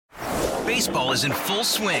Baseball is in full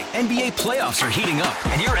swing. NBA playoffs are heating up,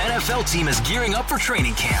 and your NFL team is gearing up for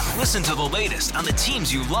training camp. Listen to the latest on the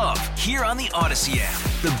teams you love here on the Odyssey app.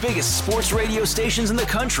 The biggest sports radio stations in the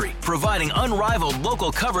country, providing unrivaled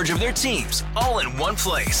local coverage of their teams, all in one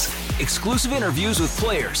place. Exclusive interviews with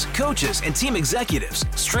players, coaches, and team executives,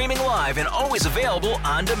 streaming live and always available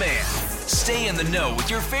on demand. Stay in the know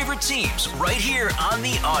with your favorite teams right here on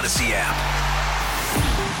the Odyssey app.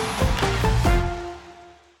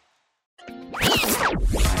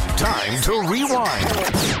 Time to rewind.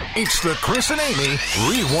 It's the Chris and Amy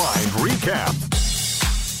Rewind Recap.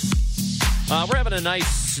 We're having a nice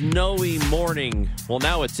snowy morning. Well,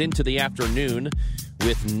 now it's into the afternoon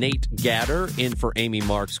with Nate Gatter in for Amy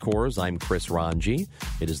Marks Kors. I'm Chris Ranji.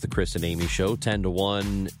 It is the Chris and Amy Show, 10 to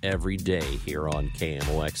 1 every day here on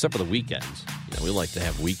KMOX, except for the weekends. You know, we like to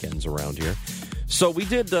have weekends around here. So we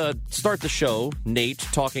did start the show, Nate,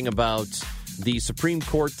 talking about the Supreme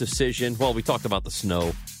Court decision. Well, we talked about the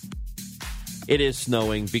snow. It is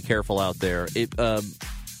snowing. Be careful out there. If you're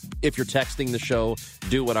texting the show,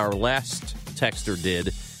 do what our last texter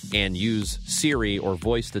did and use Siri or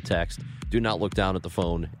voice to text. Do not look down at the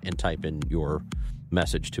phone and type in your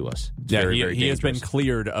message to us. It's very he has been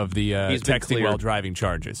cleared of the texting while driving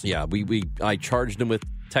charges. Yeah, I charged him with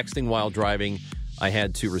texting while driving. I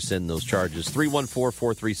had to rescind those charges.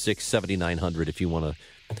 314-436-7900 if you want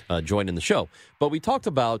to join in the show. But we talked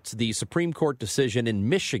about the Supreme Court decision in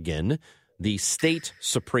Michigan. The state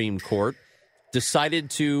Supreme Court decided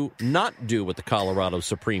to not do what the Colorado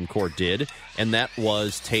Supreme Court did, and that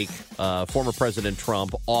was take former President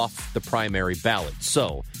Trump off the primary ballot.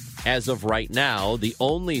 So, as of right now, the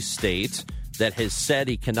only state that has said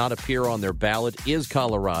he cannot appear on their ballot is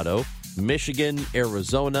Colorado. Michigan,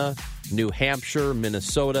 Arizona, New Hampshire,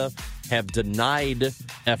 Minnesota have denied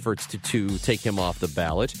efforts to take him off the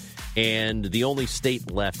ballot, and the only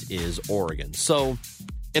state left is Oregon. So,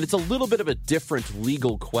 and it's a little bit of a different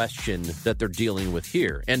legal question that they're dealing with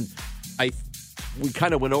here. And we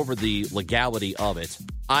kind of went over the legality of it.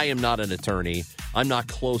 I am not an attorney. I'm not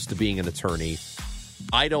close to being an attorney.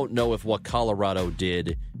 I don't know if what Colorado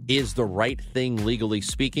did is the right thing legally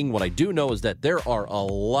speaking. What I do know is that there are a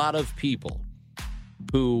lot of people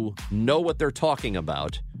who know what they're talking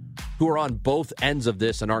about, who are on both ends of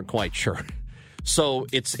this and aren't quite sure. So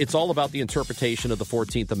it's all about the interpretation of the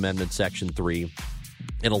 14th Amendment, Section 3.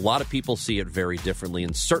 And a lot of people see it very differently.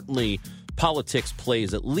 And certainly politics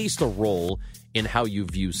plays at least a role in how you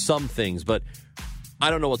view some things. But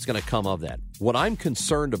I don't know what's going to come of that. What I'm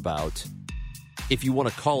concerned about, if you want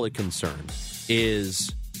to call it concern,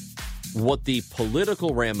 is what the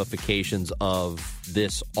political ramifications of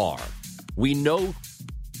this are. We know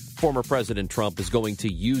former President Trump is going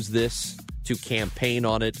to use this to campaign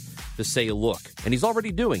on it, to say, look, and he's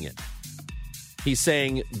already doing it. He's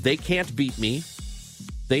saying, they can't beat me.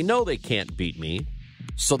 They know they can't beat me,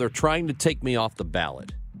 so they're trying to take me off the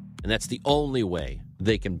ballot. And that's the only way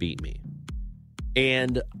they can beat me.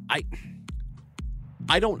 And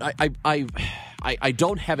I don't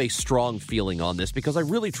have a strong feeling on this because I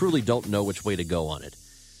really, truly don't know which way to go on it.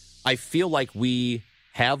 I feel like we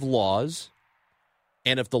have laws,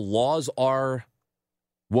 and if the laws are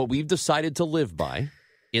what we've decided to live by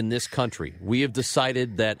in this country, we have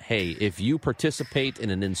decided that, hey, if you participate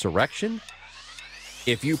in an insurrection,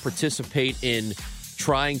 if you participate in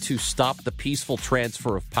trying to stop the peaceful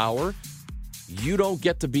transfer of power, you don't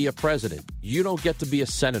get to be a president. You don't get to be a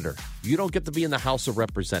senator. You don't get to be in the House of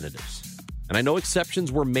Representatives. And I know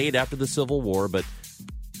exceptions were made after the Civil War, but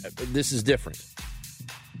this is different.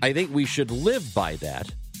 I think we should live by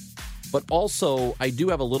that. But also, I do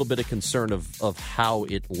have a little bit of concern of how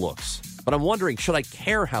it looks. But I'm wondering, should I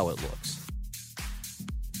care how it looks?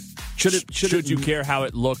 Should you care how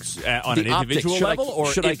it looks on an individual level,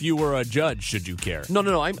 or if you were a judge, should you care?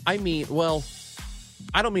 No. I mean, well,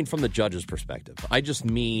 I don't mean from the judge's perspective. I just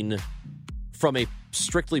mean from a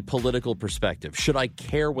strictly political perspective. Should I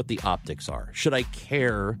care what the optics are? Should I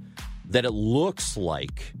care that it looks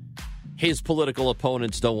like his political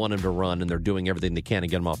opponents don't want him to run and they're doing everything they can to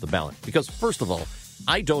get him off the ballot? Because, first of all,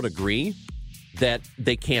 I don't agree that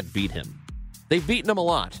they can't beat him. They've beaten him a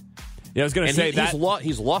lot. Yeah, I was going to say that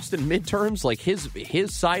he's lost in midterms. Like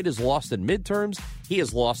his side is lost in midterms. He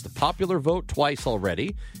has lost the popular vote twice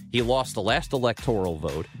already. He lost the last electoral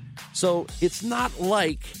vote. So it's not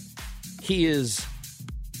like he is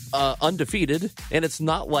undefeated, and it's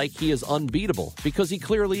not like he is unbeatable, because he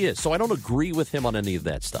clearly is. So I don't agree with him on any of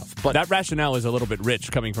that stuff. But that rationale is a little bit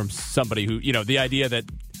rich coming from somebody who, the idea that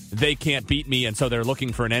they can't beat me, and so they're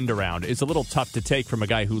looking for an end around. It's a little tough to take from a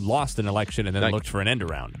guy who lost an election and then looked for an end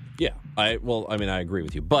around. Yeah, I agree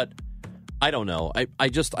with you. But I don't know.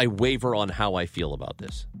 I waver on how I feel about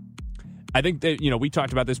this. I think that, we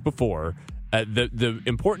talked about this before. The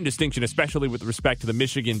important distinction, especially with respect to the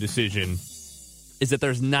Michigan decision, is that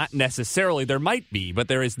there's not necessarily, there might be, but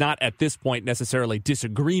there is not at this point necessarily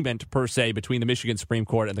disagreement per se between the Michigan Supreme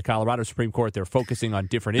Court and the Colorado Supreme Court. They're focusing on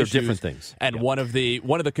different issues. They're different things. And one of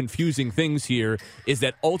the confusing things here is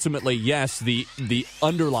that ultimately, yes, the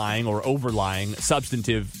underlying or overlying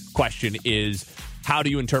substantive question is, how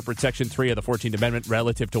do you interpret Section 3 of the 14th Amendment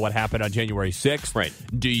relative to what happened on January 6th? Right.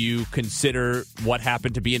 Do you consider what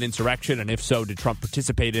happened to be an insurrection? And if so, did Trump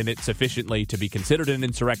participate in it sufficiently to be considered an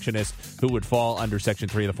insurrectionist who would fall under Section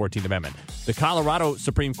 3 of the 14th Amendment? The Colorado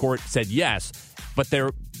Supreme Court said yes, but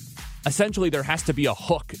essentially there has to be a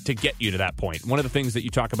hook to get you to that point. One of the things that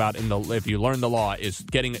you talk about if you learn the law is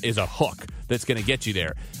a hook that's going to get you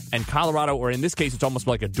there. And Colorado, or in this case, it's almost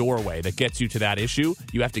like a doorway that gets you to that issue.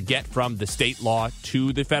 You have to get from the state law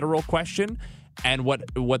to the federal question. And what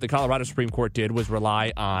the Colorado Supreme Court did was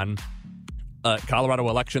rely on Colorado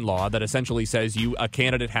election law that essentially says a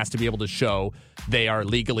candidate has to be able to show they are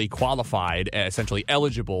legally qualified, essentially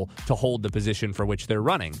eligible to hold the position for which they're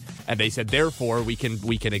running. And they said, therefore, we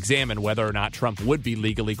can examine whether or not Trump would be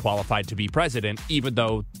legally qualified to be president, even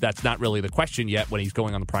though that's not really the question yet when he's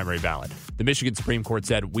going on the primary ballot. The Michigan Supreme Court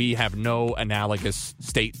said, we have no analogous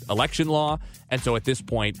state election law, and so at this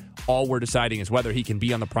point, all we're deciding is whether he can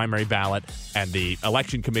be on the primary ballot, and the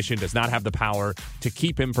Election Commission does not have the power to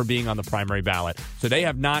keep him from being on the primary ballot. So they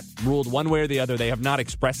have not ruled one way or the other. They have not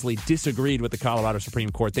expressly disagreed with the Colorado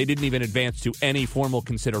Supreme Court. They didn't even advance to any formal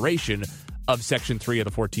consideration of Section 3 of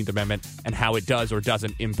the 14th Amendment and how it does or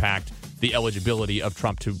doesn't impact the eligibility of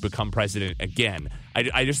Trump to become president again.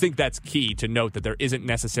 I just think that's key to note, that there isn't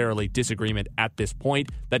necessarily disagreement at this point.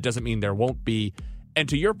 That doesn't mean there won't be. And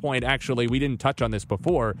to your point, actually, we didn't touch on this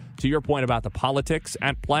before. To your point about the politics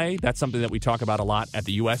at play, that's something that we talk about a lot at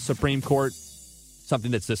the U.S. Supreme Court, something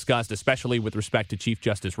that's discussed, especially with respect to Chief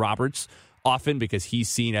Justice Roberts, often because he's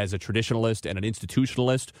seen as a traditionalist and an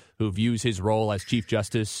institutionalist who views his role as Chief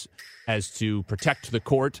Justice as to protect the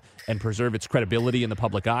court and preserve its credibility in the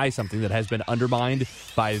public eye, something that has been undermined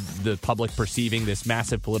by the public perceiving this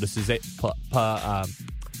massive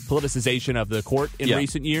politicization of the court in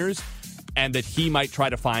recent years. And that he might try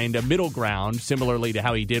to find a middle ground, similarly to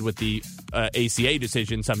how he did with the ACA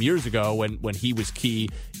decision some years ago when he was key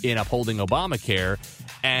in upholding Obamacare.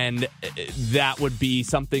 And that would be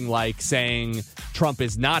something like saying Trump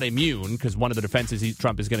is not immune, because one of the defenses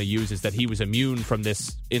Trump is going to use is that he was immune from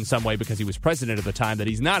this in some way because he was president at the time, that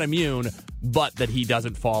he's not immune, but that he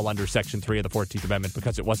doesn't fall under Section 3 of the 14th Amendment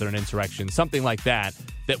because it wasn't an insurrection. Something like that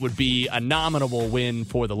would be a nominal win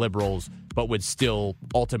for the liberals, but would still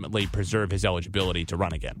ultimately preserve his eligibility to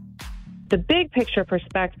run again. The big picture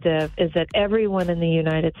perspective is that everyone in the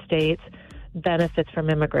United States benefits from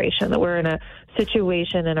immigration, that we're in a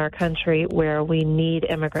situation in our country where we need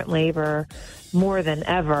immigrant labor more than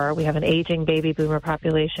ever. We have an aging baby boomer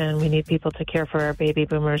population. We need people to care for our baby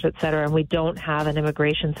boomers, et cetera, and we don't have an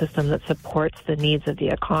immigration system that supports the needs of the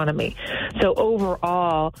economy. So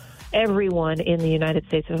overall, everyone in the United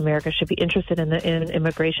States of America should be interested in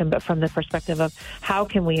immigration, but from the perspective of how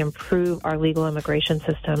can we improve our legal immigration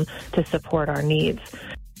system to support our needs.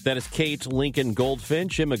 That is Kate Lincoln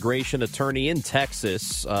Goldfinch, immigration attorney in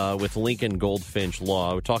Texas with Lincoln Goldfinch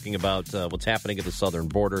Law. We're talking about what's happening at the southern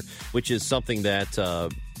border, which is something that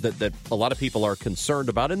that a lot of people are concerned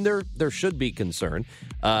about, and there should be concern.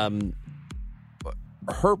 Her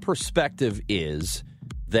perspective is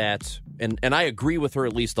that, and I agree with her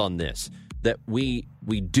at least on this, that we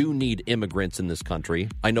do need immigrants in this country.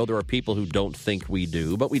 I know there are people who don't think we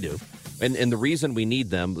do, but we do. And the reason we need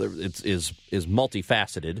them is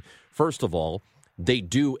multifaceted. First of all, they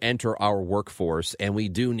do enter our workforce, and we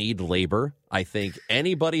do need labor. I think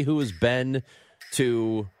anybody who has been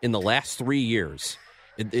to, in the last 3 years,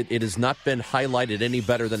 it has not been highlighted any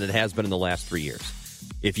better than it has been in the last 3 years.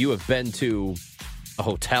 If you have been to a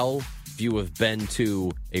hotel, if you have been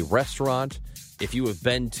to a restaurant, if you have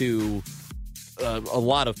been to a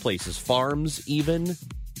lot of places, farms even,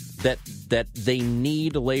 that they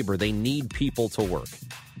need labor, they need people to work.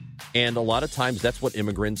 And a lot of times that's what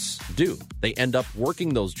immigrants do. They end up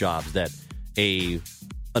working those jobs that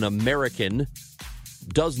an American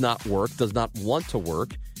does not work, does not want to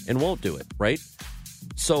work, and won't do it, right?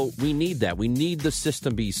 So we need that. We need the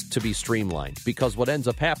system to be streamlined, because what ends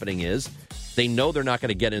up happening is they know they're not going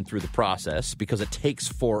to get in through the process because it takes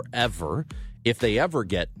forever if they ever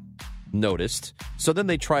get noticed. So then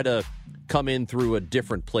they try to come in through a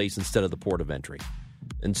different place instead of the port of entry.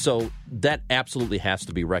 And so that absolutely has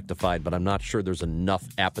to be rectified, but I'm not sure there's enough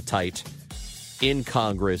appetite in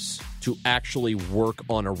Congress to actually work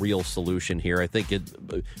on a real solution here. I think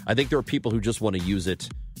there are people who just want to use it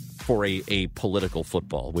for a political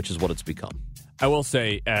football, which is what it's become. I will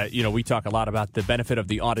say, we talk a lot about the benefit of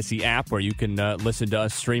the Odyssey app, where you can listen to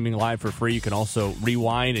us streaming live for free. You can also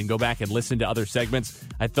rewind and go back and listen to other segments.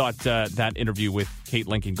 I thought that interview with Kate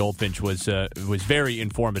Lincoln Goldfinch was very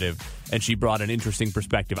informative, and she brought an interesting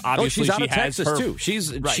perspective. Obviously, she's out she of has Texas too.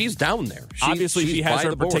 She's down there. Obviously, she has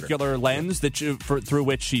her border. particular lens through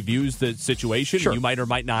which she views the situation. Sure. You might or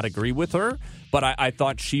might not agree with her. But I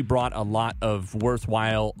thought she brought a lot of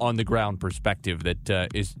worthwhile, on-the-ground perspective that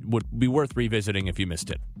would be worth revisiting if you missed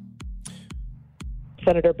it.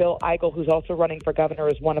 Senator Bill Eigel, who's also running for governor,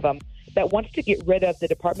 is one of them, that wants to get rid of the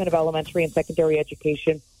Department of Elementary and Secondary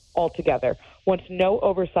Education altogether, wants no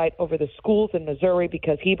oversight over the schools in Missouri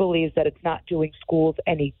because he believes that it's not doing schools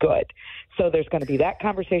any good. So there's going to be that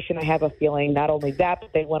conversation, I have a feeling. Not only that,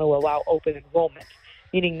 but they want to allow open enrollment.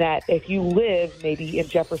 Meaning that if you live maybe in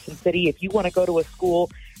Jefferson City, if you want to go to a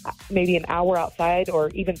school maybe an hour outside or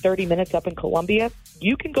even 30 minutes up in Columbia,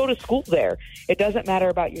 you can go to school there. It doesn't matter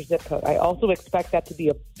about your zip code. I also expect that to be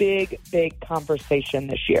a big, big conversation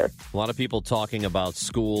this year. A lot of people talking about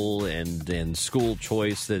school and school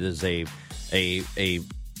choice. That is a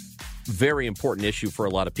very important issue for a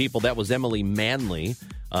lot of people. That was Emily Manley,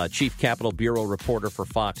 Chief Capitol Bureau reporter for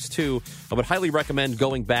Fox 2. I would highly recommend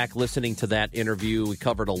going back, listening to that interview. We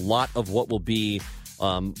covered a lot of what will be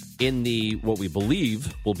what we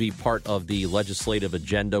believe will be part of the legislative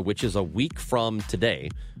agenda, which is a week from today.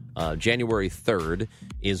 January 3rd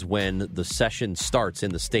is when the session starts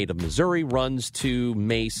in the state of Missouri, runs to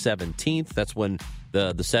May 17th. That's when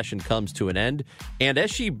the session comes to an end. And as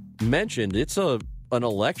she mentioned, it's an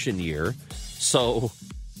election year, so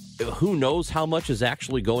who knows how much is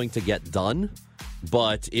actually going to get done,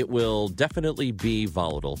 but it will definitely be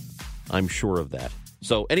volatile. I'm sure of that.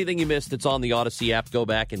 So anything you missed, it's on the Odyssey app. Go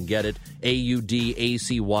back and get it.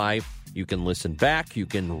 AUDACY. You can listen back. You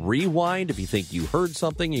can rewind if you think you heard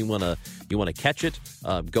something. You want to catch it.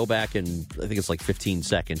 Go back, and I think it's like 15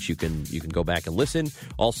 seconds. You can go back and listen.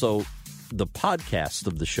 Also, the podcast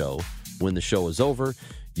of the show, when the show is over,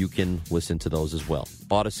 you can listen to those as well.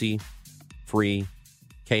 Odyssey, free.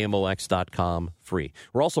 KMOX.com, free.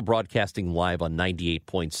 We're also broadcasting live on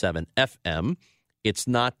 98.7 FM. It's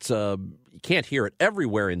not, you can't hear it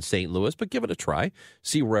everywhere in St. Louis, but give it a try.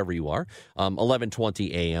 See wherever you are.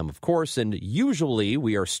 11:20 a.m., of course. And usually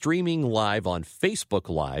we are streaming live on Facebook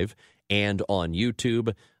Live and on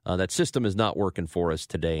YouTube. That system is not working for us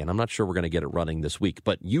today, and I'm not sure we're going to get it running this week,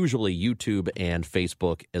 but usually YouTube and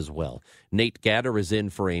Facebook as well. Nate Gatter is in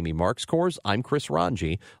for Amy Markscores. I'm Chris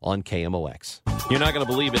Ranji on KMOX. You're not going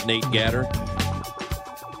to believe it, Nate Gatter.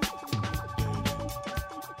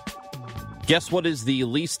 Guess what is the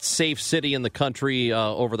least safe city in the country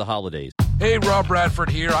over the holidays? Hey, Rob Bradford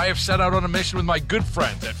here. I have set out on a mission with my good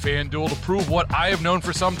friends at FanDuel to prove what I have known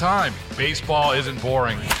for some time. Baseball isn't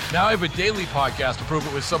boring. Now I have a daily podcast to prove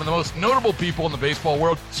it with some of the most notable people in the baseball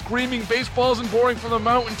world, screaming baseball isn't boring from the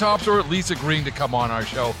mountaintops, or at least agreeing to come on our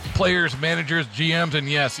show. Players, managers, GMs, and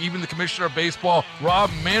yes, even the commissioner of baseball, Rob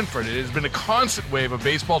Manfred. It has been a constant wave of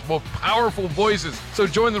baseball's most powerful voices. So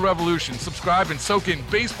join the revolution. Subscribe and soak in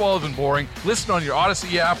Baseball Isn't Boring. Listen on your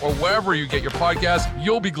Odyssey app or wherever you get your podcasts.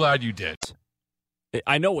 You'll be glad you did.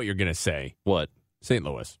 I know what you're going to say. What? St.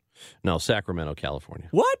 Louis. No, Sacramento, California.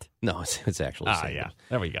 What? No, it's actually St. yeah. Louis.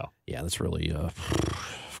 There we go. Yeah, that's really,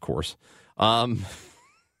 of course. I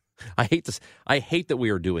hate this. I hate that we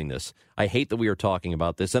are doing this. I hate that we are talking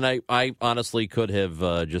about this. And I honestly could have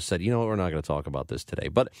just said, you know what, we're not going to talk about this today.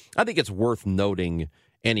 But I think it's worth noting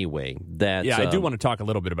anyway that... Yeah, I do want to talk a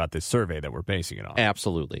little bit about this survey that we're basing it on.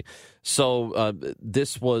 Absolutely. So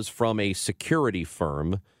this was from a security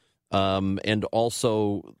firm. And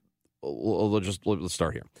also, let's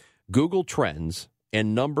start here. Google Trends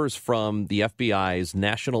and numbers from the FBI's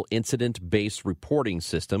National Incident-Based Reporting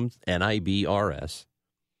System, NIBRS,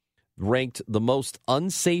 ranked the most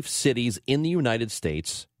unsafe cities in the United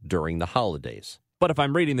States during the holidays. But if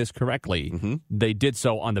I'm reading this correctly, they did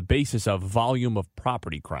so on the basis of volume of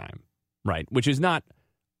property crime, right? Which is not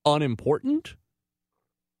unimportant,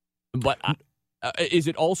 but... is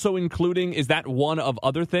it also including, is that one of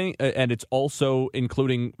other things, and it's also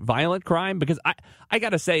including violent crime? Because I got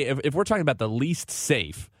to say, if we're talking about the least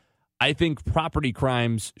safe, I think property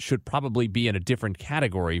crimes should probably be in a different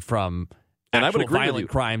category from actual violent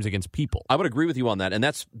crimes against people. I would agree with you on that, and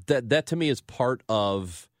that to me is part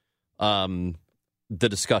of the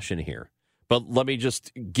discussion here. But let me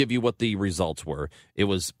just give you what the results were. It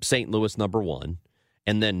was St. Louis, number one,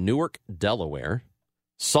 and then Newark, Delaware,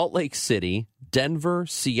 Salt Lake City, Denver,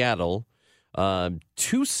 Seattle,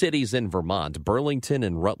 2 cities in Vermont, Burlington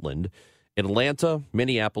and Rutland, Atlanta,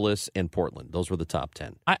 Minneapolis, and Portland. Those were the top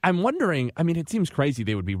 10. I'm wondering, I mean, it seems crazy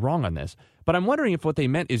they would be wrong on this, but I'm wondering if what they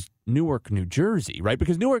meant is Newark, New Jersey, right?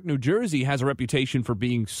 Because Newark, New Jersey has a reputation for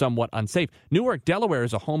being somewhat unsafe. Newark, Delaware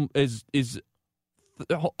is a home,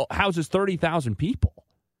 houses 30,000 people. I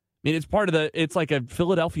mean, it's like a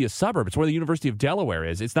Philadelphia suburb. It's where the University of Delaware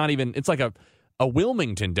is. It's like a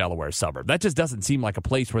Wilmington, Delaware suburb. That just doesn't seem like a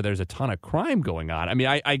place where there's a ton of crime going on. I mean,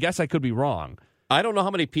 I guess I could be wrong. I don't know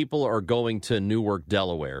how many people are going to Newark,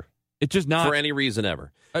 Delaware. It's just not for any reason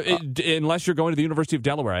ever. Unless you're going to the University of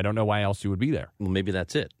Delaware. I don't know why else you would be there. Well, maybe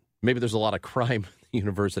that's it. Maybe there's a lot of crime at the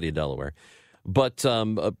University of Delaware. But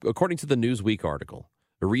according to the Newsweek article,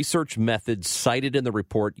 the research methods cited in the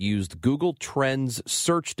report used Google Trends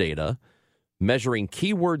search data, measuring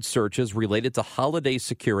keyword searches related to holiday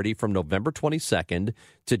security from November 22nd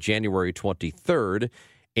to January 23rd,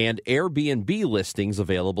 and Airbnb listings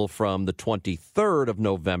available from the 23rd of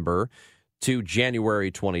November to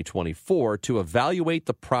January 2024 to evaluate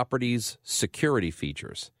the property's security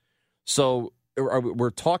features. So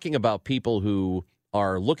we're talking about people who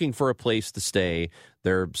are looking for a place to stay.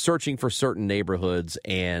 They're searching for certain neighborhoods,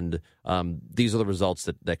 and these are the results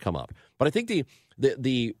that come up. But I think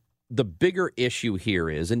the bigger issue here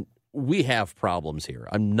is, and we have problems here.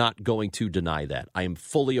 I'm not going to deny that. I am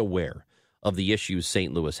fully aware of the issues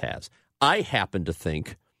St. Louis has. I happen to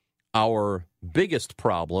think our biggest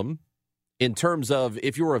problem, in terms of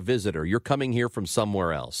if you're a visitor, you're coming here from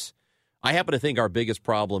somewhere else, I happen to think our biggest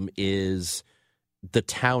problem is the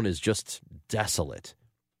town is just desolate.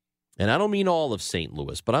 And I don't mean all of St.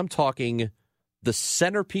 Louis, but I'm talking the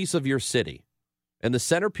centerpiece of your city. And the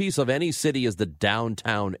centerpiece of any city is the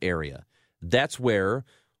downtown area. That's where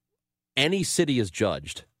any city is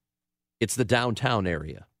judged. It's the downtown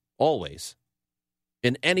area, always.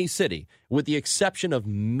 In any city, with the exception of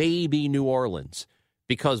maybe New Orleans,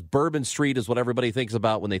 because Bourbon Street is what everybody thinks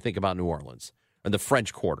about when they think about New Orleans, and the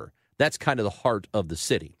French Quarter. That's kind of the heart of the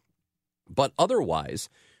city. But otherwise,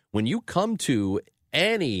 when you come to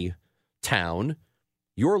any town,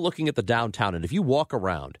 you're looking at the downtown. And if you walk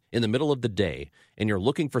around in the middle of the day and you're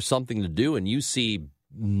looking for something to do and you see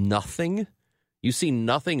nothing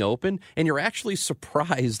open, and you're actually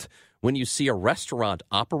surprised when you see a restaurant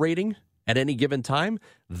operating at any given time,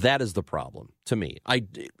 that is the problem to me.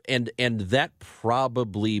 And that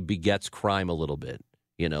probably begets crime a little bit.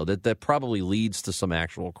 You know, that probably leads to some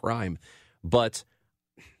actual crime. But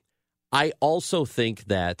I also think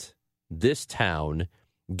that this town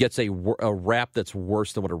gets a rap that's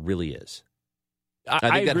worse than what it really is.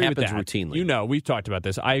 I think that happens routinely. You know, we've talked about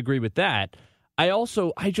this. I agree with that.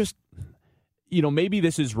 Maybe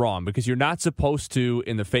this is wrong because you're not supposed to,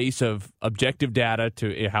 in the face of objective data,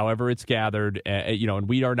 to however it's gathered, and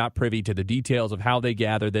we are not privy to the details of how they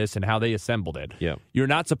gathered this and how they assembled it. Yeah. You're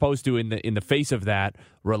not supposed to, in the face of that,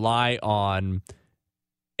 rely on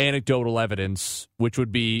anecdotal evidence, which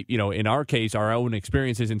would be, in our case, our own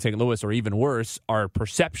experiences in St. Louis, or even worse, our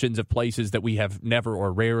perceptions of places that we have never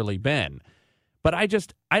or rarely been. But I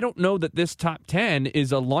don't know that this top 10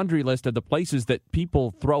 is a laundry list of the places that people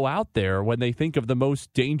throw out there when they think of the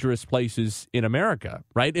most dangerous places in America,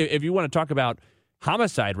 right? If you want to talk about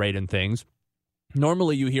homicide rate and things,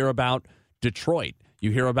 normally you hear about Detroit. You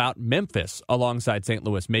hear about Memphis alongside St.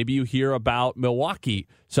 Louis. Maybe you hear about Milwaukee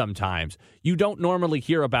sometimes. You don't normally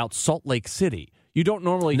hear about Salt Lake City. You don't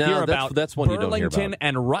normally hear about that's one Burlington you don't hear about.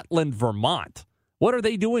 and Rutland, Vermont. What are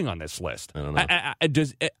they doing on this list? I don't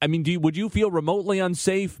know. Would you feel remotely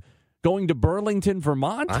unsafe going to Burlington,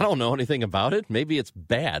 Vermont? I don't know anything about it. Maybe it's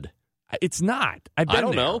bad. It's not. I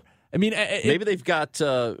don't know. I mean, maybe they've got.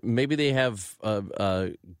 Maybe they have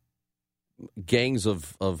gangs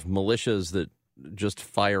of militias that just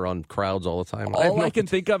fire on crowds all the time. All I can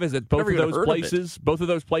think of is that both of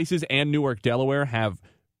those places and Newark, Delaware, have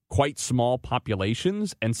quite small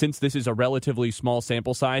populations, and since this is a relatively small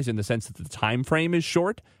sample size in the sense that the time frame is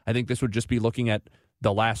short, I think this would just be looking at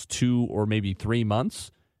the last 2 or maybe 3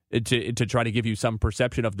 months to try to give you some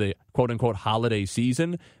perception of the quote-unquote holiday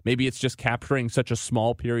season. Maybe it's just capturing such a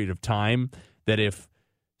small period of time that if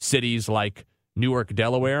cities like Newark,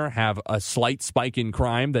 Delaware have a slight spike in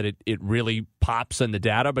crime, that it really pops in the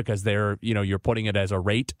data because you're putting it as a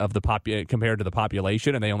rate of the compared to the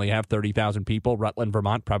population, and they only have 30,000 people. Rutland,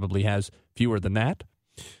 Vermont probably has fewer than that.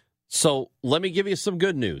 So let me give you some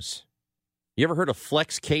good news. You ever heard of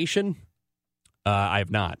flexcation? I have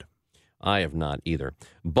not. I have not either.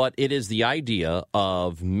 But it is the idea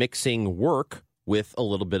of mixing work with a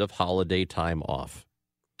little bit of holiday time off.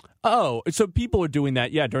 Oh, so people are doing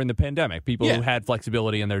that, during the pandemic. People who had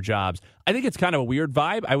flexibility in their jobs. I think it's kind of a weird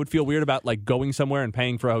vibe. I would feel weird about like going somewhere and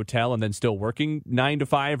paying for a hotel and then still working 9 to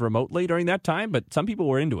 5 remotely during that time, but some people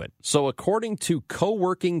were into it. So according to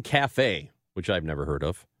Co-working Cafe, which I've never heard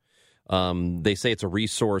of, they say it's a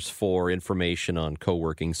resource for information on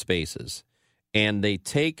co-working spaces. And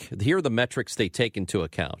here are the metrics they take into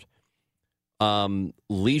account.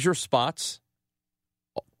 Leisure spots,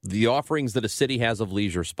 the offerings that a city has of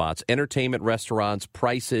leisure spots, entertainment, restaurants,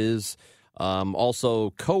 prices, also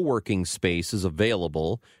co-working space is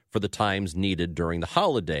available for the times needed during the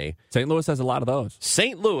holiday. St. Louis has a lot of those.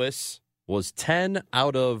 St. Louis was 10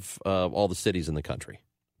 out of all the cities in the country.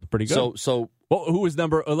 Pretty good. So well, who was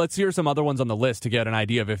number? Let's hear some other ones on the list to get an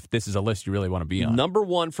idea of if this is a list you really want to be on. Number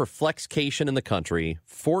 1 for flexcation in the country,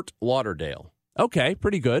 Fort Lauderdale. Okay,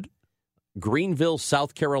 pretty good. Greenville,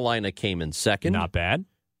 South Carolina came in second. Not bad.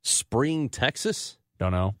 Spring, Texas.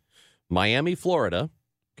 Don't know. Miami, Florida.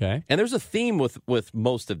 Okay. And there's a theme with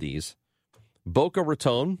most of these. Boca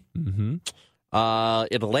Raton. Mm-hmm.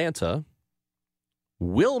 Atlanta.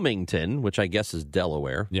 Wilmington, which I guess is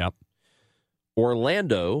Delaware. Yep.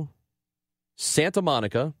 Orlando. Santa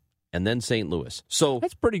Monica. And then St. Louis. So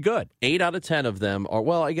that's pretty good. 8 out of 10 of them are,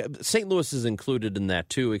 well, St. Louis is included in that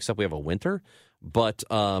too, except we have a winter. But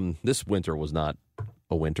this winter was not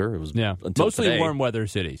a winter. It was until mostly today. warm weather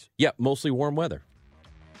cities. Yeah, mostly warm weather.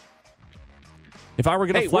 If I were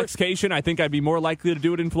going to flexcation, I think I'd be more likely to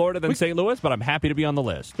do it in Florida than St. Louis, but I'm happy to be on the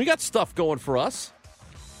list. We got stuff going for us.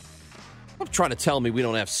 I'm trying to tell me we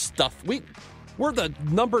don't have stuff. We're the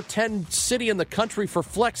number 10 city in the country for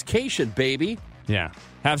flexcation, baby. Yeah,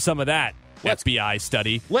 have some of that. FBI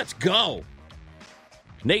study. Let's go.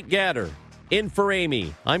 Nate Gatter, in for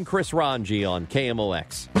Amy. I'm Chris Ranji on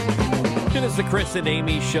KMOX. It is the Chris and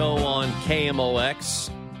Amy Show on KMOX.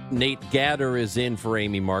 Nate Gatter is in for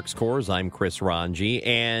Amy Marks Kors. I'm Chris Ranji.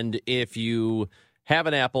 And if you have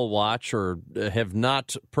an Apple Watch or have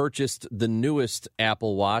not purchased the newest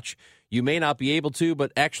Apple Watch, you may not be able to,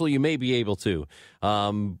 but actually you may be able to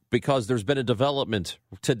because there's been a development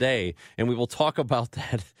today, and we will talk about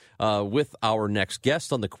that with our next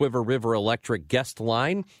guest on the Quiver River Electric guest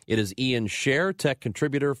line. It is Ian Sherr, tech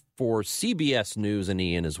contributor for CBS News, and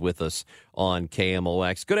Ian is with us on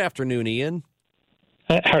KMOX. Good afternoon, Ian.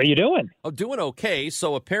 How are you doing? Oh, doing okay.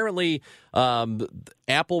 So apparently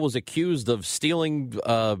Apple was accused of stealing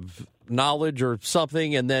knowledge or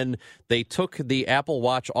something, and then they took the Apple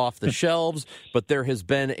Watch off the shelves, but there has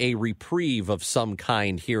been a reprieve of some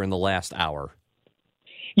kind here in the last hour.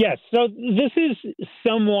 Yes, so this is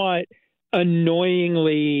somewhat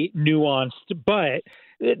annoyingly nuanced, but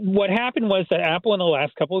what happened was that Apple in the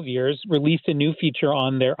last couple of years released a new feature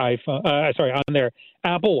on their on their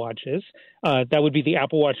Apple Watches. That would be the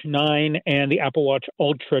Apple Watch 9 and the Apple Watch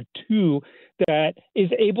Ultra 2 that is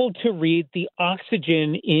able to read the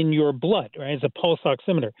oxygen in your blood, right? It's a pulse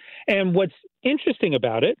oximeter. And what's interesting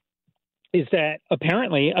about it is that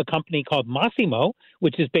apparently a company called Massimo,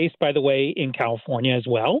 which is based, by the way, in California as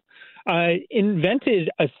well,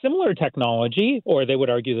 invented a similar technology, or they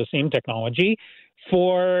would argue the same technology,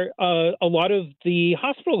 for a lot of the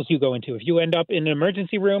hospitals you go into. If you end up in an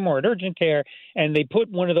emergency room or an urgent care and they put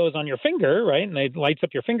one of those on your finger, right, and it lights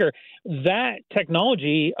up your finger, that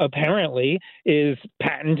technology apparently is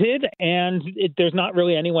patented, and there's not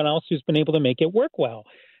really anyone else who's been able to make it work well.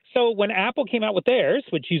 So when Apple came out with theirs,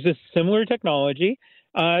 which uses similar technology,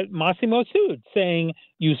 Massimo sued, saying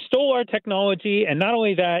you stole our technology, and not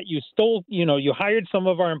only that, you stole, you hired some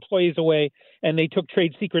of our employees away, and they took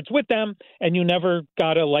trade secrets with them, and you never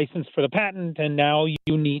got a license for the patent, and now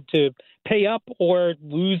you need to pay up or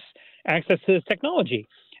lose access to this technology.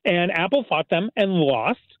 And Apple fought them and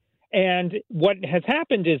lost. And what has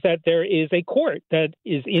happened is that there is a court that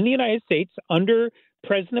is in the United States under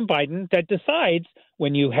President Biden that decides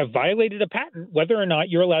when you have violated a patent whether or not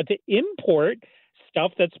you're allowed to import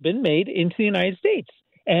stuff that's been made into the United States.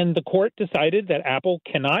 And the court decided that Apple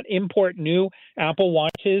cannot import new Apple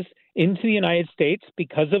Watches into the United States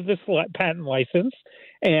because of this patent license.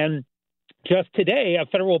 And just today, a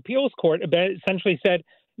federal appeals court essentially said,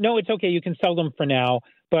 no, it's okay, you can sell them for now,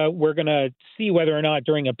 but we're going to see whether or not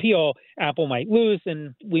during appeal Apple might lose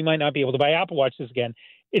and we might not be able to buy Apple Watches again.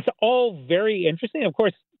 It's all very interesting. Of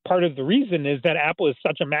course, part of the reason is that Apple is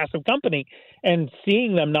such a massive company, and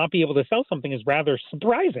seeing them not be able to sell something is rather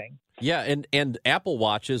surprising. Yeah, and Apple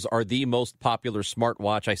Watches are the most popular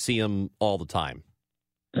smartwatch. I see them all the time.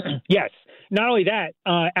 Yes. Not only that,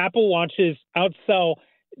 Apple Watches outsell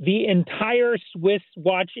the entire Swiss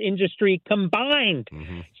watch industry combined.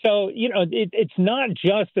 Mm-hmm. So, it's not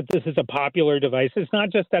just that this is a popular device. It's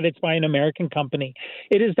not just that it's by an American company.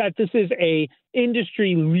 It is that this is a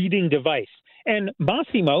industry-leading device. And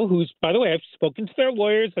Massimo, who's, by the way, I've spoken to their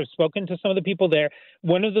lawyers, I've spoken to some of the people there.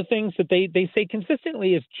 One of the things that they say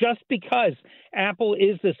consistently is just because Apple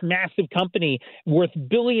is this massive company worth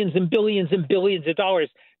billions and billions and billions of dollars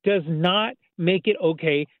does not make it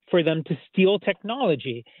okay for them to steal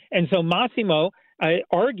technology. And so Massimo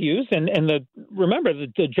argues, remember,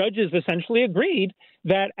 the judges essentially agreed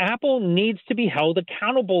that Apple needs to be held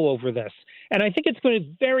accountable over this. And I think it's going to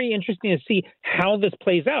be very interesting to see how this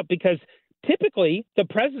plays out, because typically, the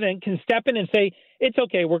president can step in and say, it's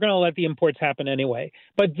okay, we're going to let the imports happen anyway.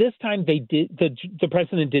 But this time they did. The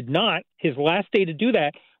president did not. His last day to do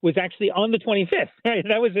that was actually on the 25th. Right?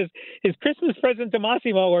 That was his Christmas present to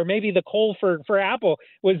Massimo, or maybe the coal for Apple,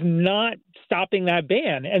 was not stopping that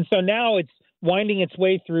ban. And so now it's winding its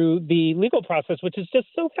way through the legal process, which is just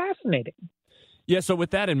so fascinating. Yeah, so with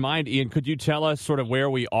that in mind, Ian, could you tell us sort of where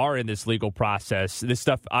we are in this legal process? This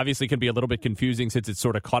stuff obviously can be a little bit confusing since it's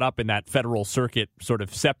sort of caught up in that federal circuit sort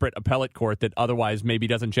of separate appellate court that otherwise maybe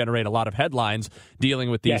doesn't generate a lot of headlines dealing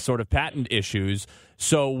with these sort of patent issues.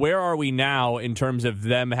 So where are we now in terms of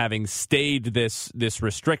them having stayed this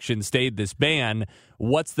restriction, stayed this ban?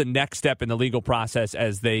 What's the next step in the legal process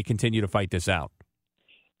as they continue to fight this out?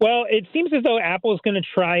 Well, it seems as though Apple is going to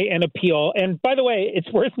try and appeal. And by the way,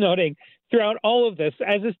 it's worth noting throughout all of this,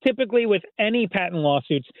 as is typically with any patent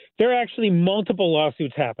lawsuits, there are actually multiple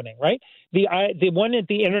lawsuits happening, right? The one at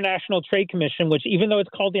the International Trade Commission, which even though it's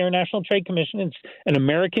called the International Trade Commission, it's an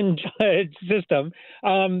American system,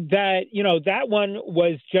 that one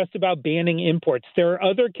was just about banning imports. There are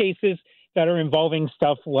other cases that are involving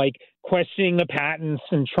stuff like questioning the patents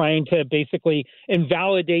and trying to basically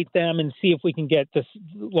invalidate them and see if we can get this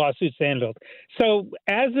lawsuits handled. So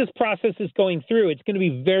as this process is going through, it's going to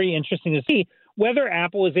be very interesting to see whether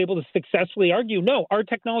Apple is able to successfully argue, no, our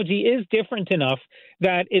technology is different enough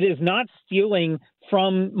that it is not stealing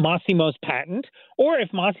from Massimo's patent, or if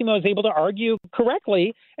Massimo is able to argue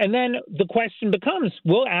correctly. And then the question becomes,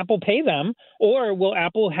 will Apple pay them, or will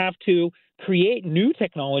Apple have to create new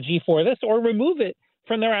technology for this or remove it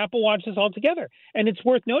from their Apple Watches altogether? And it's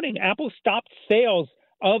worth noting, Apple stopped sales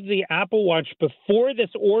of the Apple Watch before this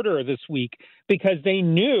order this week because they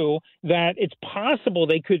knew that it's possible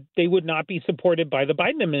they would not be supported by the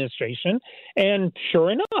Biden administration. And sure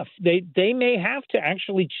enough, they may have to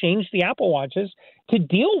actually change the Apple Watches to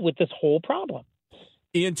deal with this whole problem.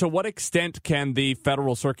 Ian, to what extent can the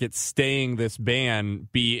Federal Circuit staying this ban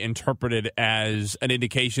be interpreted as an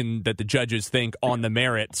indication that the judges think on the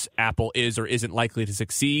merits Apple is or isn't likely to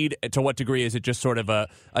succeed? To what degree is it just sort of a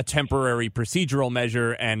temporary procedural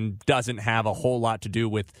measure and doesn't have a whole lot to do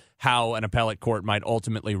with how an appellate court might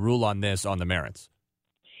ultimately rule on this on the merits?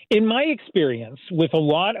 In my experience with a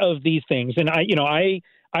lot of these things, and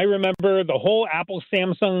I remember the whole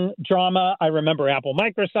Apple-Samsung drama. I remember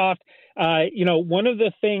Apple-Microsoft. One of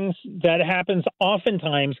the things that happens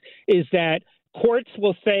oftentimes is that courts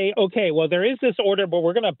will say, okay, well, there is this order, but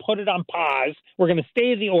we're going to put it on pause. We're going to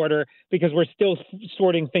stay the order because we're still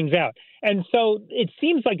sorting things out. And so it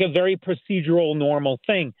seems like a very procedural, normal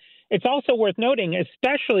thing. It's also worth noting,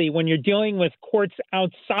 especially when you're dealing with courts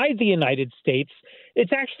outside the United States,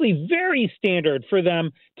 it's actually very standard for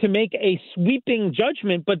them to make a sweeping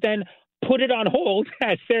judgment, but then put it on hold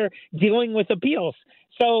as they're dealing with appeals.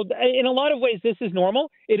 So in a lot of ways, this is normal.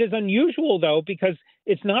 It is unusual, though, because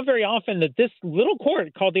it's not very often that this little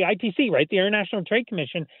court called the ITC, right, the International Trade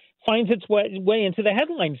Commission, finds its way into the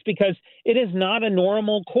headlines because it is not a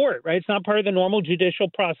normal court, right? It's not part of the normal judicial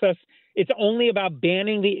process. It's only about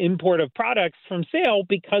banning the import of products from sale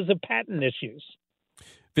because of patent issues.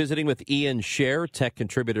 Visiting with Ian Sherr, tech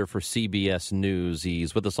contributor for CBS News.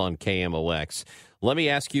 He's with us on KMOX. Let me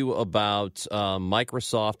ask you about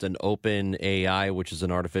Microsoft and OpenAI, which is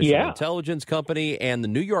an artificial intelligence company, and the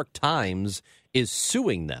New York Times is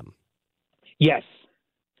suing them. Yes.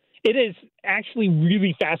 It is actually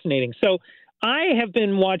really fascinating. So I have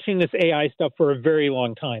been watching this AI stuff for a very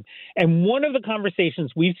long time. And one of the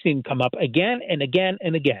conversations we've seen come up again and again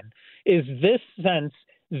and again is this sense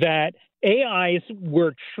that AIs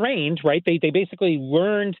were trained, right? They basically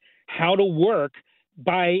learned how to work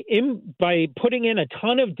by putting in a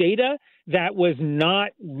ton of data that was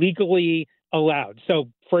not legally allowed. So,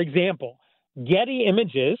 for example, Getty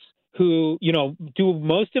Images, who do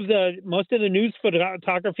most of the news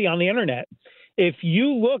photography on the internet, if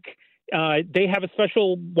you look, they have a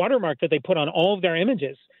special watermark that they put on all of their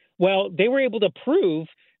images. Well, they were able to prove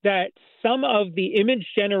that some of the image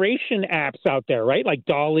generation apps out there, right, like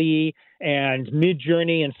DALL-E and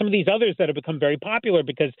Midjourney and some of these others that have become very popular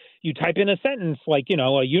because you type in a sentence like,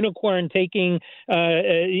 a unicorn taking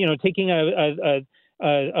a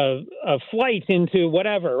flight into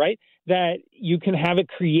whatever, right, that you can have it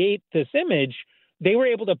create this image. They were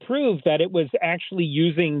able to prove that it was actually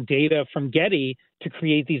using data from Getty to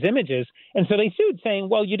create these images. And so they sued, saying,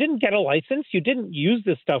 well, you didn't get a license. You didn't use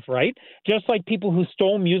this stuff right. Just like people who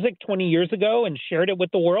stole music 20 years ago and shared it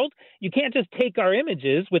with the world. You can't just take our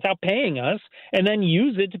images without paying us and then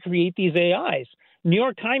use it to create these AIs. New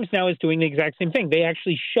York Times now is doing the exact same thing. They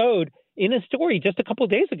actually showed in a story just a couple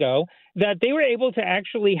of days ago that they were able to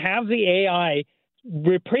actually have the AI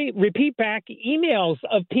repeat back emails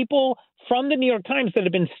of people from the New York Times that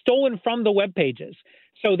have been stolen from the web pages.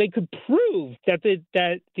 So they could prove that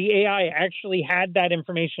the AI actually had that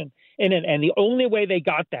information in it. And the only way they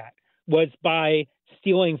got that was by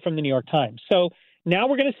stealing from the New York Times. So now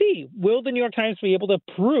we're going to see, will the New York Times be able to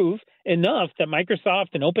prove enough that Microsoft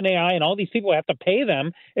and OpenAI and all these people have to pay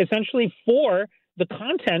them essentially for the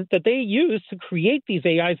content that they use to create these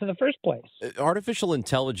AIs in the first place? Artificial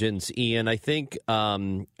intelligence, Ian, I think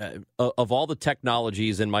of all the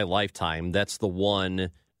technologies in my lifetime, that's the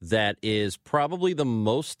one that is probably the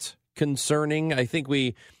most concerning. I think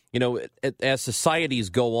we, as societies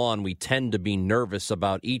go on, we tend to be nervous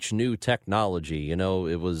about each new technology.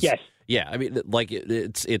 It was, yes. Yeah, I mean, like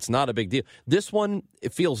it's not a big deal. This one,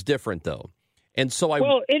 it feels different, though. And so part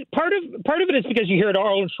of it is because you hear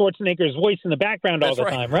Arnold Schwarzenegger's voice in the background all the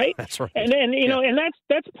time, right? That's right. And then and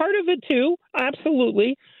that's part of it too,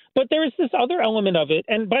 absolutely. But there's this other element of it.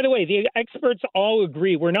 And by the way, the experts all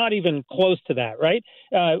agree we're not even close to that, right?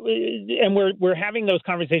 And we're having those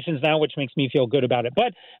conversations now, which makes me feel good about it.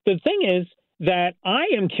 But the thing is that I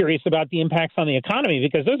am curious about the impacts on the economy,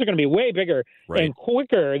 because those are going to be way bigger and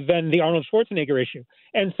quicker than the Arnold Schwarzenegger issue.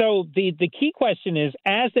 And so the key question is,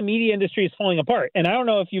 as the media industry is falling apart, and I don't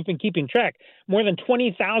know if you've been keeping track, more than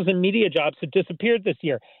 20,000 media jobs have disappeared this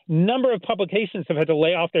year. Number of publications have had to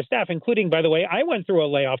lay off their staff, including, by the way, I went through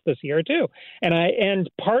a layoff this year too. And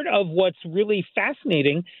part of what's really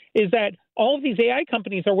fascinating is that all of these AI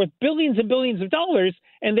companies are worth billions and billions of dollars,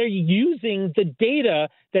 and they're using the data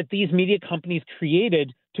that these media companies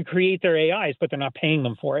created to create their AIs, but they're not paying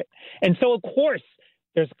them for it. And so, of course,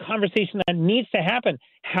 there's a conversation that needs to happen.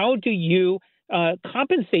 How do you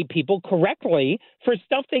compensate people correctly for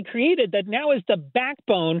stuff they created that now is the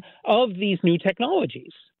backbone of these new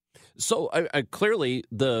technologies? So clearly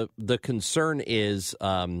the concern is,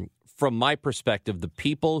 from my perspective, the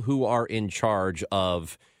people who are in charge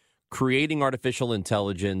of creating artificial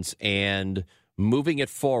intelligence and moving it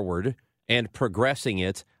forward and progressing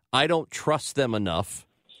it, I don't trust them enough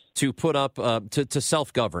to put up to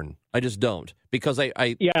self-govern. I just don't, because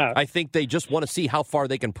I think they just want to see how far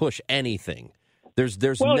they can push anything. There's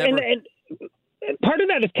never. And part of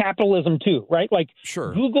that is capitalism too, right? Like,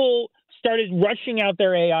 sure, Google started rushing out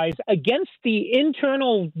their AIs against the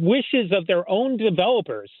internal wishes of their own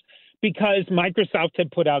developers, because Microsoft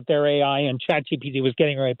had put out their AI and ChatGPT was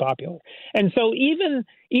getting very popular. And so even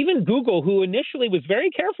Google, who initially was very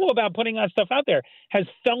careful about putting that stuff out there, has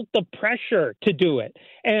felt the pressure to do it.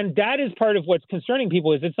 And that is part of what's concerning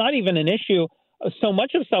people, is it's not even an issue so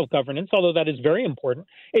much of self-governance, although that is very important.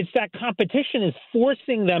 It's that competition is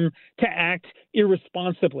forcing them to act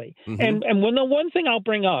irresponsibly. Mm-hmm. And when the one thing I'll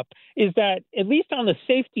bring up is that, at least on the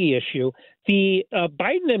safety issue, the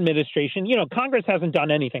Biden administration, Congress hasn't done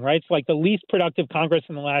anything, right? It's like the least productive Congress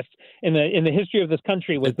in the history of this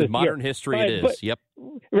country was this modern year. History. It is. Yep.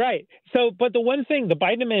 Right. So, but the one thing, the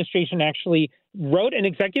Biden administration actually wrote an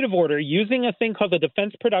executive order using a thing called the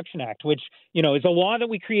Defense Production Act, which, is a law that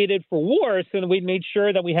we created for war, so that we made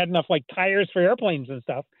sure that we had enough tires for airplanes and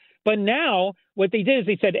stuff. But now what they did is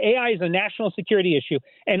they said AI is a national security issue.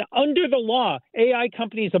 And under the law, AI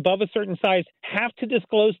companies above a certain size have to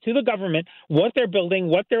disclose to the government what they're building,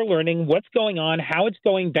 what they're learning, what's going on, how it's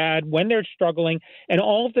going bad, when they're struggling, and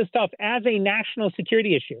all of this stuff as a national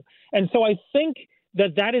security issue. And so I think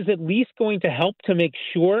that is at least going to help to make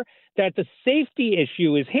sure that the safety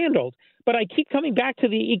issue is handled. But I keep coming back to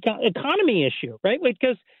the economy issue, right?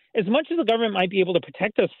 Because as much as the government might be able to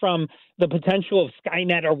protect us from the potential of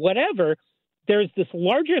Skynet or whatever, there's this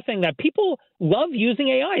larger thing that people love using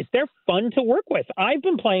AIs. They're fun to work with. I've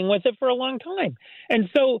been playing with it for a long time. And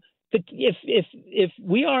so if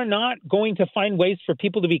we are not going to find ways for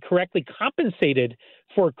people to be correctly compensated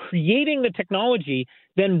for creating the technology,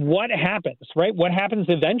 then what happens, right? What happens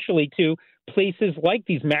eventually to places like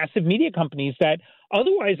these massive media companies that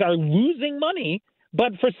otherwise are losing money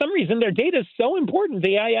But for some reason, their data is so important,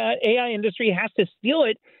 the AI industry has to steal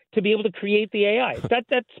it to be able to create the AI.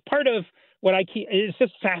 That's part of what it's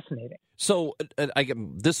just fascinating. So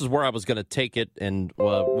this is where I was going to take it, and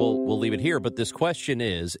we'll leave it here. But this question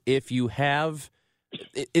is, is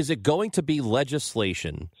it going to be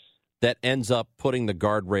legislation that ends up putting the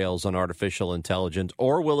guardrails on artificial intelligence,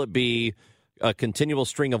 or will it be a continual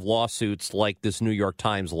string of lawsuits like this New York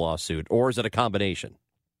Times lawsuit, or is it a combination?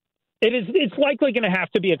 It's likely going to have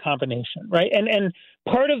to be a combination, right? And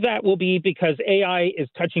part of that will be because AI is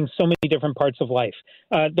touching so many different parts of life.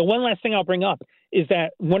 The one last thing I'll bring up is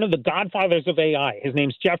that one of the godfathers of AI, his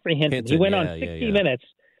name's Jeffrey Hinton. He went on 60 Minutes,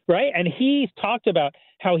 right? And he talked about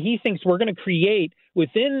how he thinks we're going to create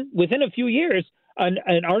within a few years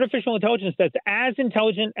an artificial intelligence that's as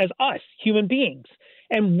intelligent as us, human beings.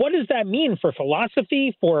 And what does that mean for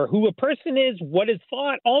philosophy, for who a person is, what is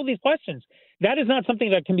thought, all these questions? That is not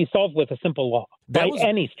something that can be solved with a simple law by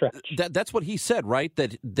any stretch. That's what he said, right?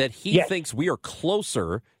 That he thinks we are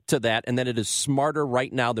closer to that and that it is smarter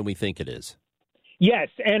right now than we think it is. Yes,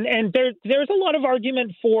 and there's a lot of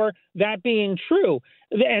argument for that being true.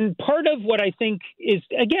 And part of what I think is,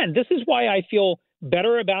 again, this is why I feel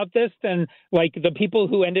better about this than like the people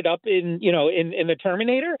who ended up in the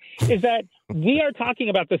Terminator, is that we are talking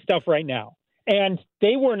about this stuff right now. And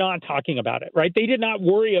they were not talking about it, right? They did not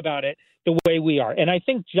worry about it the way we are. And I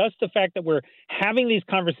think just the fact that we're having these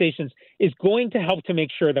conversations is going to help to make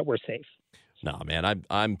sure that we're safe. No, man,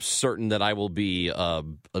 I'm certain that I will be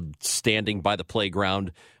standing by the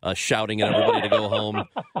playground, shouting at everybody to go home,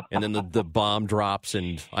 and then the bomb drops,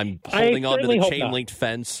 and I'm holding on to the chain-linked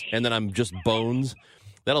fence, and then I'm just bones.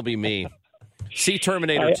 That'll be me. See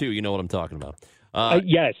Terminator 2, you know what I'm talking about.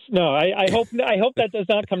 Yes. No, I hope that does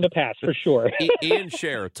not come to pass, for sure. Ian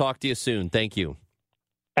Sherr, talk to you soon. Thank you.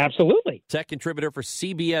 Absolutely. Tech contributor for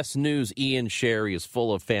CBS News, Ian Sherr. He is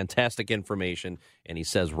full of fantastic information, and he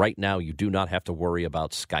says right now you do not have to worry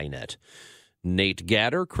about Skynet. Nate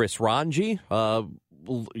Gatter, Chris Ranji. You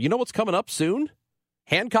know what's coming up soon?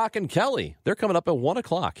 Hancock and Kelly. They're coming up at 1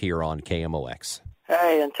 o'clock here on KMOX.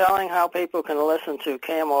 Hey, and telling how people can listen to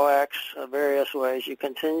KMOX various ways, you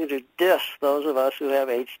continue to diss those of us who have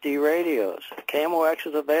HD radios. KMOX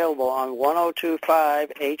is available on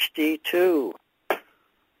 102.5 HD2.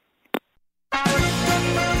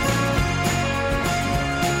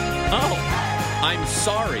 Oh, I'm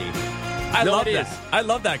sorry. I love that. I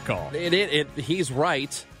love that call. He's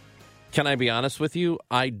right. Can I be honest with you?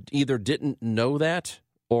 I either didn't know that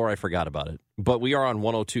or I forgot about it. But we are on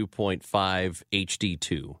 102.5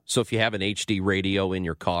 HD2. So if you have an HD radio in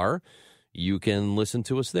your car, you can listen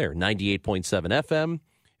to us there. 98.7 FM.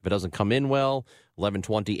 If it doesn't come in well,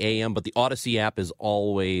 11:20 a.m. But the Odyssey app is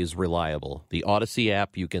always reliable. The Odyssey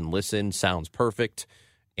app, you can listen, sounds perfect.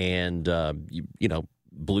 And,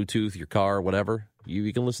 Bluetooth, your car, whatever,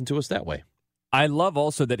 you can listen to us that way. I love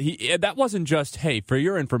also that that wasn't just, hey, for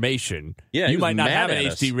your information, you might not have an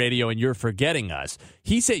HD radio and you're forgetting us.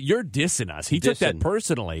 He said, you're dissing us. He took that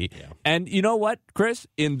personally. Yeah. And you know what, Chris?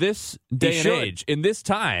 In this day and age, in this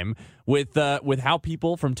time, with how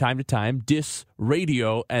people from time to time diss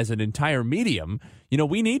radio as an entire medium,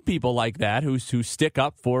 we need people like that who stick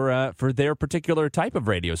up for their particular type of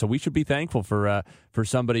radio. So we should be thankful for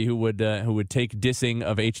somebody who would take dissing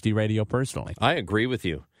of HD radio personally. I agree with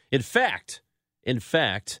you. In fact,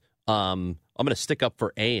 I'm going to stick up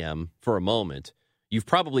for AM for a moment. You've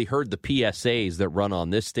probably heard the PSAs that run on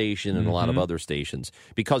this station and a lot of other stations,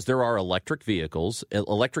 because there are electric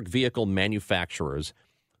vehicle manufacturers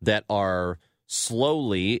that are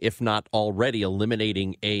slowly, if not already,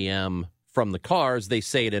 eliminating AM from the cars. They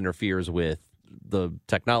say it interferes with the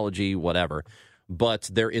technology, whatever. But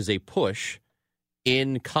there is a push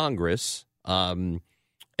in Congress.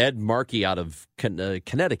 Ed Markey out of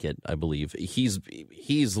Connecticut, I believe, he's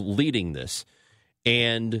leading this,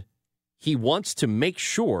 and he wants to make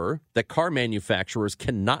sure that car manufacturers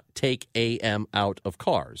cannot take AM out of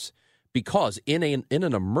cars, because in an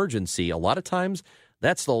emergency, a lot of times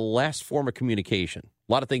that's the last form of communication.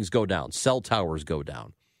 A lot of things go down. Cell towers go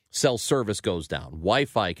down. Cell service goes down.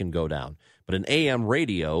 Wi-Fi can go down. But an AM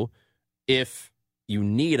radio, if you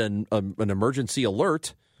need an emergency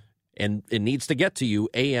alert and it needs to get to you,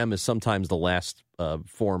 AM is sometimes the last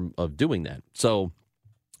form of doing that. So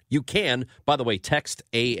you can, by the way, text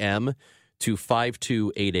AM to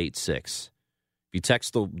 52886. If you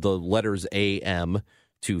text the letters AM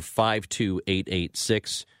to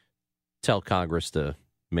 52886, tell Congress to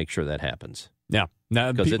make sure that happens. Yeah.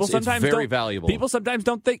 Now, because it's very valuable. People sometimes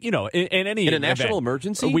don't think, in any in a national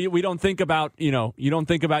emergency. We don't think about, you don't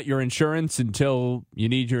think about your insurance until you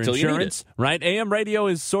need your insurance, right? AM radio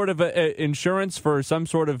is sort of a insurance for some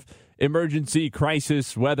sort of emergency,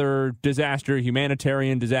 crisis, weather, disaster,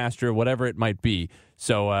 humanitarian disaster, whatever it might be.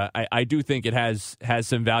 So I do think it has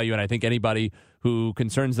some value, and I think anybody who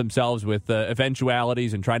concerns themselves with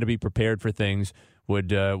eventualities and trying to be prepared for things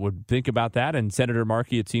would think about that. And Senator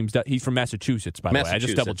Markey, it seems that he's from Massachusetts, by the way. I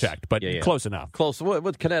just double-checked, but close enough. Close. Well,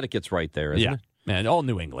 Connecticut's right there, isn't it? And all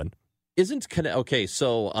New England. Isn't Connecticut? Okay,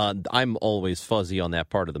 so I'm always fuzzy on that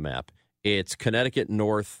part of the map. It's Connecticut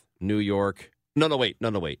north, New York. No, wait.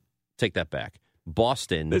 Take that back.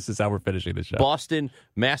 Boston. This is how we're finishing the show. Boston,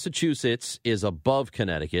 Massachusetts is above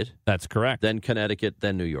Connecticut. That's correct. Then Connecticut,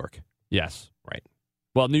 then New York. Yes. Right.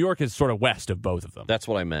 Well, New York is sort of west of both of them. That's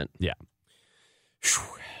what I meant. Yeah.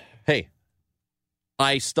 Hey,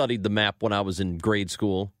 I studied the map when I was in grade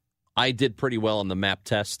school. I did pretty well on the map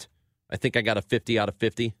test. I think I got a 50 out of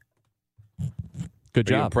 50. Good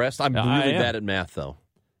job. Are you impressed? I'm really bad at math, though.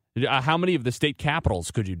 How many of the state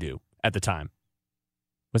capitals could you do at the time?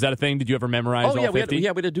 Was that a thing? Did you ever memorize all 50? We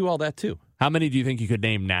had to do all that, too. How many do you think you could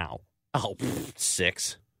name now?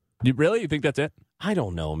 6. Really? You think that's it? I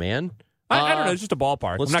don't know, man. I don't know. It's just a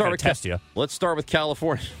ballpark. I'm not going to test you. Let's start with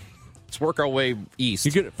California. Let's work our way east.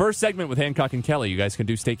 First segment with Hancock and Kelly. You guys can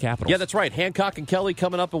do state capitals. Yeah, that's right. Hancock and Kelly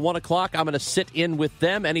coming up at 1 o'clock. I'm going to sit in with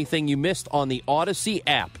them. Anything you missed on the Odyssey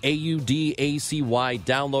app, AUDACY.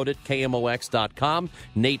 Download it, KMOX.com.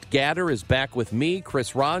 Nate Gatter is back with me,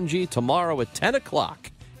 Chris Ranji, tomorrow at 10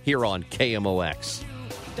 o'clock here on KMOX.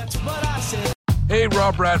 That's what I said. Hey,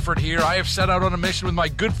 Rob Bradford here. I have set out on a mission with my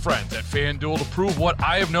good friends at FanDuel to prove what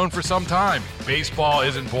I have known for some time. Baseball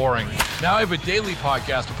isn't boring. Now I have a daily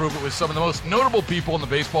podcast to prove it with some of the most notable people in the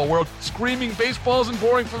baseball world, screaming baseball isn't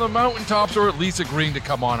boring from the mountaintops, or at least agreeing to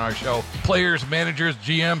come on our show. Players, managers,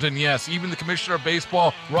 GMs, and yes, even the commissioner of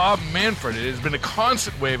baseball, Rob Manfred. It has been a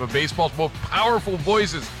constant wave of baseball's most powerful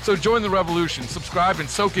voices. So join the revolution. Subscribe and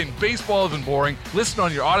soak in Baseball Isn't Boring. Listen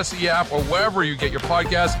on your Odyssey app or wherever you get your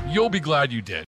podcasts. You'll be glad you did.